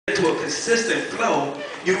into a consistent flow,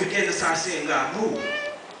 you begin to start seeing God move.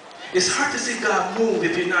 It's hard to see God move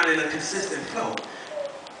if you're not in a consistent flow.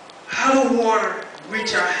 How do water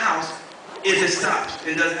reach our house if it stops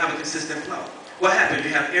and doesn't have a consistent flow? What happens?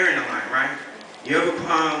 You have air in the line, right? You ever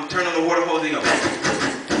turn on the water hose and you go,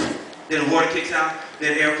 then the water kicks out,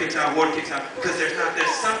 then air kicks out, water kicks out, because there's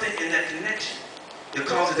something in that connection that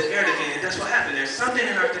causes the air to get in. And that's what happened. There's something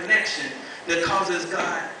in our connection that causes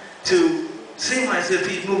God to seem as if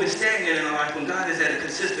he's moving stagnant in our life when God is at a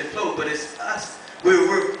consistent flow, but it's us.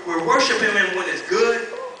 We're worshiping him when it's good,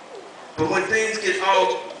 but when things get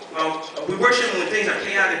we worship him when things are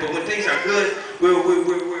chaotic, but when things are good,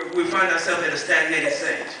 we find ourselves at a stagnated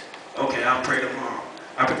stage. Okay, I'll pray tomorrow.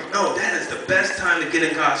 No, that is the best time to get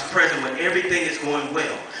in God's presence when everything is going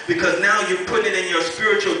well, because now you're putting it in your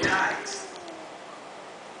spiritual tides.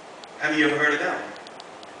 Have you ever heard of that one?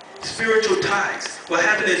 Spiritual tides. What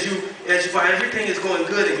happens is while everything is going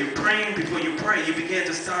good and you're praying, before you pray, you begin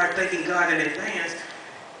to start thanking God in advance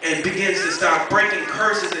and begins to start breaking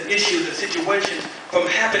curses and issues and situations from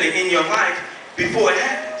happening in your life before it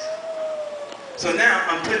happens. So now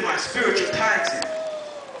I'm putting my spiritual tides in.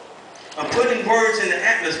 I'm putting words in the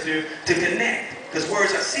atmosphere to connect, because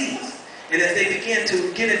words are seeds. And as they begin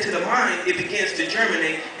to get into the mind, it begins to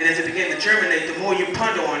germinate. And as it begins to germinate, the more you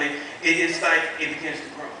ponder on it, it's like it begins to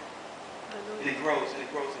grow. And it grows, and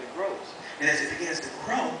it grows, and it grows. And as it begins to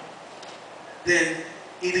grow, then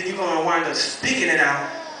either you're going to wind up speaking it out,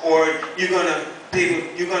 or you're going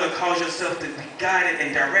to cause yourself to be guided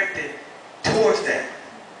and directed towards that.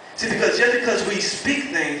 See, because just because we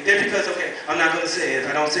speak things, just because, okay, I'm not going to say it. If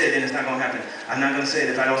I don't say it, then it's not going to happen. I'm not going to say it.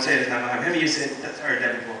 If I don't say it, it's not going to happen. Have you heard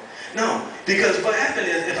that before? No, because what happened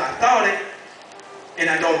is if I thought it and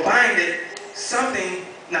I don't bind it,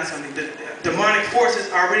 the demonic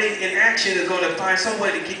forces already in action is going to find some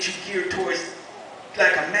way to get you geared towards,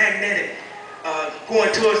 like a magnetic,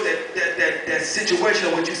 going towards that situation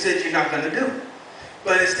of what you said you're not going to do.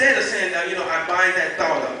 But instead of saying, I bind that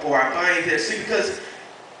thought up, or I bind this, see, because,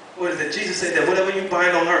 what is it? Jesus said that whatever you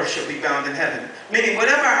bind on earth shall be bound in heaven. Meaning,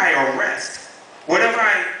 whatever I arrest, whatever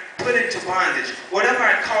I put into bondage, whatever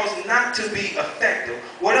I cause not to be effective,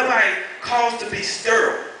 whatever I cause to be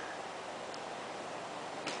sterile,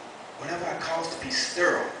 whatever I cause to be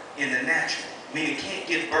sterile in the natural, meaning can't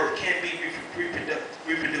give birth, can't be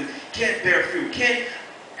reproduced, can't bear fruit, can't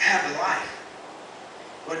have life.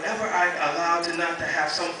 Whatever I allow to not to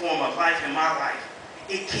have some form of life in my life,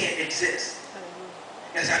 it can't exist.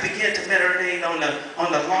 As I begin to meditate on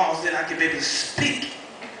the laws, then I can be able to speak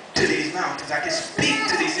to these mountains. I can speak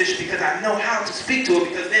to these issues because I know how to speak to it,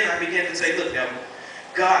 because then I begin to say, look, devil,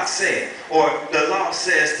 God said, or the law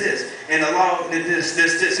says this, and the law this.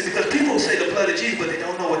 Because people say the blood of Jesus, but they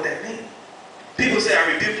don't know what that means. People say,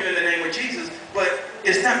 I rebuke you in the name of Jesus, but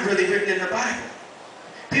it's not really written in the Bible.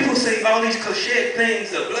 People say all these cliche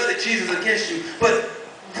things, the blood of Jesus against you, but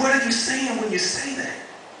what are you saying when you say that?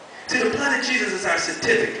 See, the blood of Jesus is our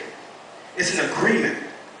certificate. It's an agreement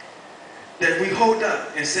that we hold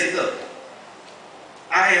up and say, look,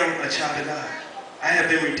 I am a child of God. I have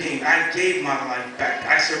been redeemed. I gave my life back.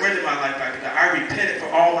 I surrendered my life back to God. I repented for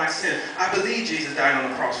all my sins. I believe Jesus died on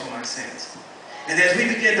the cross for my sins. And as we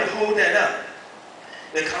begin to hold that up,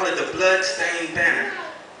 they call it the blood-stained banner.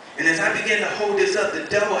 And as I begin to hold this up, the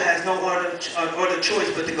devil has no other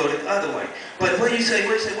choice but to go the other way. But when you say,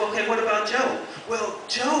 well, okay, what about Job? Well,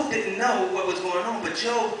 Job didn't know what was going on, but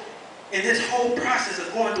Job, in his whole process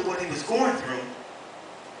of going through what he was going through,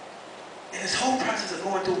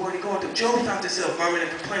 Job found himself murmuring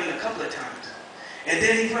and complaining a couple of times. And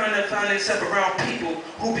then he found himself around people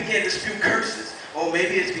who began to spew curses. Oh,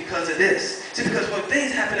 maybe it's because of this. See, because when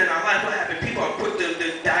things happen in our life, what happened? People are quick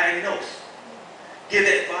to diagnose, give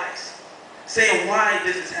advice, saying why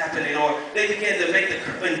this is happening, or they begin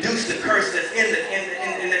to induce the curse that's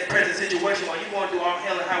in that present situation while you're going through all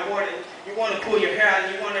hell and high water. You want to pull your hair out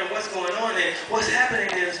and you're wondering what's going on. And what's happening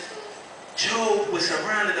is Job was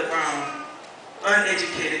surrounded around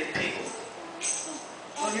uneducated people.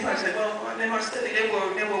 Well, you might say, well, in my study, they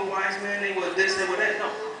were wise men, they were this, they were that.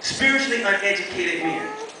 No, spiritually uneducated men.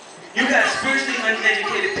 You got spiritually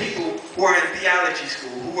uneducated people who are in theology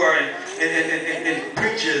school, who are in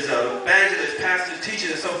preachers, evangelists, pastors,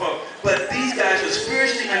 teachers, and so forth. But these guys were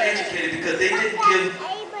spiritually uneducated because they didn't give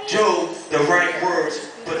Job the right words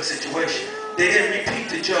for the situation. They didn't repeat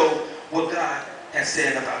to Job what God had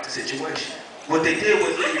said about the situation. What they did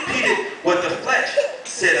was they repeated what the flesh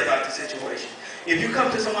said about the situation. If you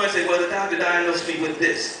come to someone and say, well, the doctor diagnosed me with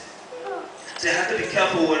this. So I have to be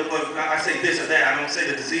careful when I say this or that. I don't say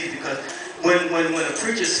the disease, because when a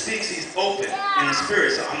preacher speaks, he's open in the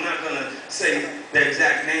spirit. So I'm not going to say the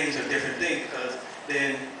exact names of different things, because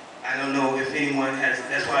then I don't know if anyone has,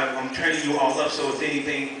 that's why I'm training you all up, so if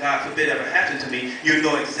anything, God forbid, ever happened to me, you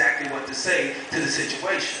know exactly what to say to the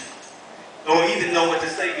situation. Or even know what to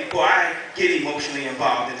say before I get emotionally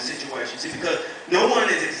involved in the situation. See, because no one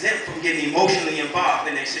is exempt from getting emotionally involved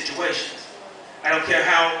in their situations. I don't care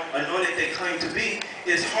how anointed they claim to be,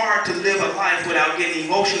 it's hard to live a life without getting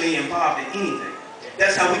emotionally involved in anything.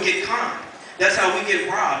 That's how we get conned. That's how we get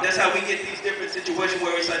robbed. That's how we get these different situations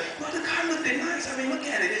where it's like, well, the car looked nice. I mean, look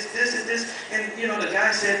at it. It's this and this. And, you know, the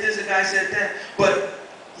guy said this, the guy said that. But,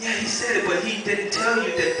 yeah, he said it, but he didn't tell you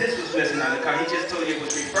that this was missing out of the car. He just told you it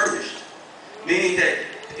was refurbished. Meaning that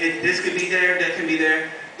this could be there, that can be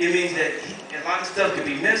there. It means that a lot of stuff could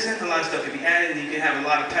be missing, a lot of stuff could be added, and you can have a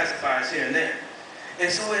lot of pacifiers here and there.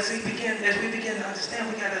 And so as we begin to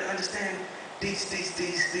understand, we got to understand these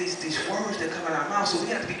words that come out of our mouth. So we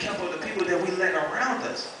have to be careful of the people that we let around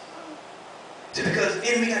us. See, because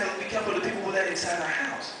then we got to be careful of the people we let inside our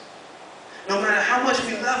house. No matter how much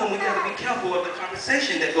we love them, we got to be careful of the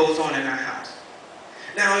conversation that goes on in our house.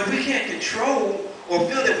 Now, if we can't control or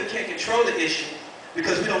feel that we can't control the issue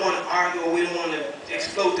because we don't want to argue or we don't want to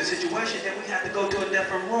explode the situation, then we have to go to a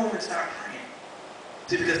different room and start praying.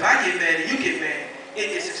 See, because if I get mad and you get mad,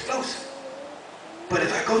 it's explosive. But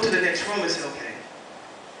if I go to the next room and say, okay,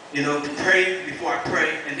 you know, pray before I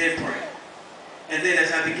pray and then pray. And then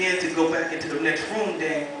as I begin to go back into the next room,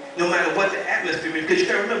 then no matter what the atmosphere is, because you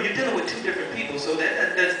got to remember, you're dealing with two different people. So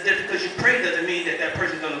that's different, because you pray doesn't mean that that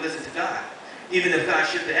person's going to listen to God. Even if God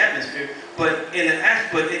shifts the atmosphere, but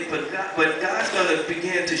God's going to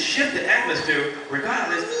begin to shift the atmosphere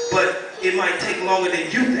regardless. But it might take longer than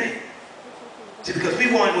you think. See, because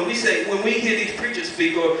when we hear these preachers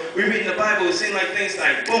speak or we read in the Bible, it seems like things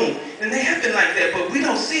like boom, and they happen like that. But we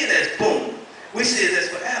don't see it as boom. We see it as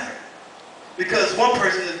forever, because one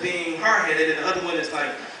person is being hard-headed and the other one is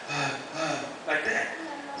like that.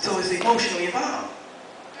 So it's emotionally involved.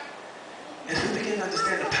 As we begin to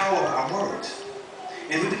understand the power of our words,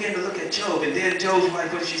 and we begin to look at Job, and then Job's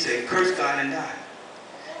wife, what did she say? Curse God and die.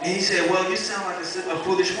 And he said, well, you sound like a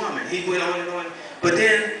foolish woman. He went on and on. But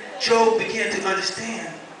then Job began to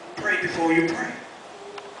understand, pray before you pray.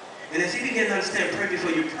 And as he began to understand, pray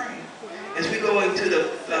before you pray, as we go into the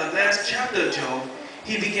last chapter of Job,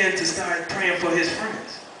 he began to start praying for his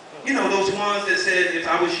friends. You know, those ones that said, if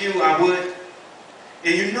I was you, I would.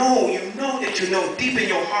 And you know deep in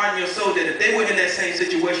your heart and your soul that if they were in that same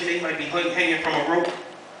situation, they might be hanging from a rope.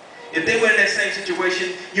 If they were in that same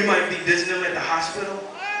situation, you might be visiting them at the hospital.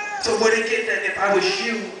 So where they get that, if I was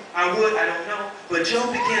you, I would, I don't know. But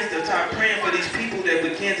Job begins to start praying for these people that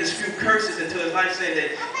begin to spew curses into his life, saying that,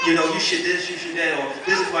 you know, you should this, you should that, or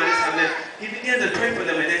this is why this happened. He began to pray for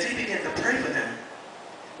them, and as he began to pray for them,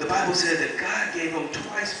 the Bible says that God gave him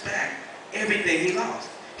twice back everything he lost.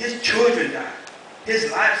 His children died.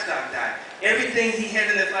 His livestock died. Everything he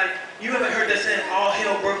had in his life. You ever heard that saying, all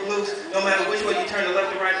hell broke loose? No matter which way you turn, the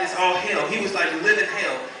left or right, it's all hell. He was like living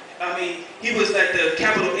hell. I mean, he was like the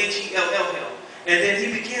capital H-E-L-L hell. And then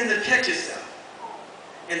he began to catch himself.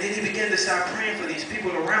 And then he began to start praying for these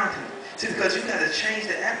people around him. See, because you got to change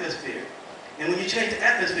the atmosphere. And when you change the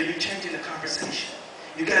atmosphere, you're changing the conversation.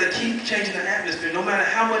 You got to keep changing the atmosphere. No matter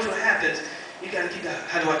how much what happens, you got to keep that.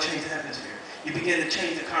 How do I change the atmosphere? You begin to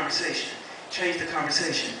change the conversation. Change the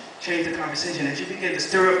conversation. Change the conversation. As you begin to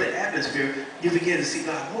stir up the atmosphere, you begin to see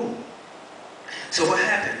God move. So what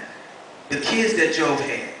happened? The kids that Job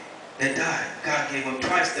had that died, God gave him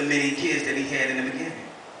twice the many kids that he had in the beginning.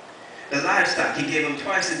 The livestock, he gave him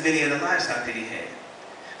twice as many of the livestock that he had.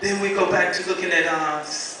 Then we go back to looking at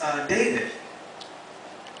David.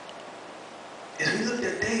 As we looked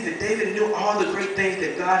at David, David knew all the great things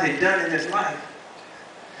that God had done in his life.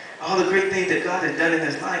 All the great things that God had done in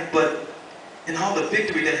his life, and all the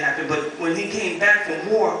victory that happened. But when he came back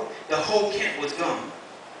from war, the whole camp was gone.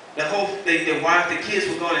 Their wife, the kids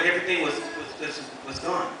were gone, and everything was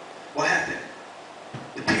gone. What happened?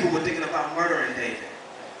 The people were thinking about murdering David.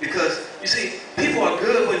 Because, you see, people are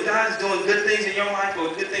good when God is doing good things in your life or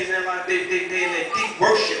good things in their life. They're in that deep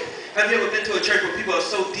worship. Have you ever been to a church where people are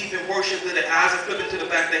so deep in worship that their eyes are flipping to the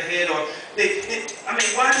back of their head? Or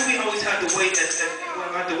why do we always have to wait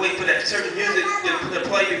for that certain music to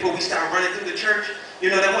play before we start running through the church? You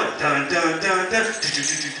know that one? Dun, dun, dun, dun,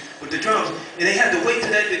 with the drums. And they have to wait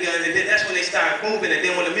till that begun, and then that's when they start moving, and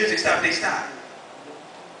then when the music stops, they stop.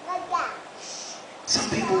 Some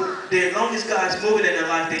people, as long as God's moving in their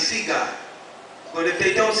life, they see God. But if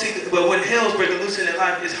they don't see, but when hell's breaking loose in their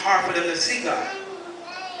life, it's hard for them to see God.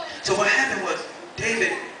 So what happened was,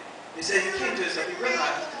 David, he said he came to himself, he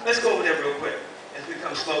realized, let's go over there real quick, as we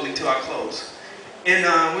come slowly to our close.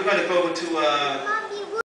 And we're going to go to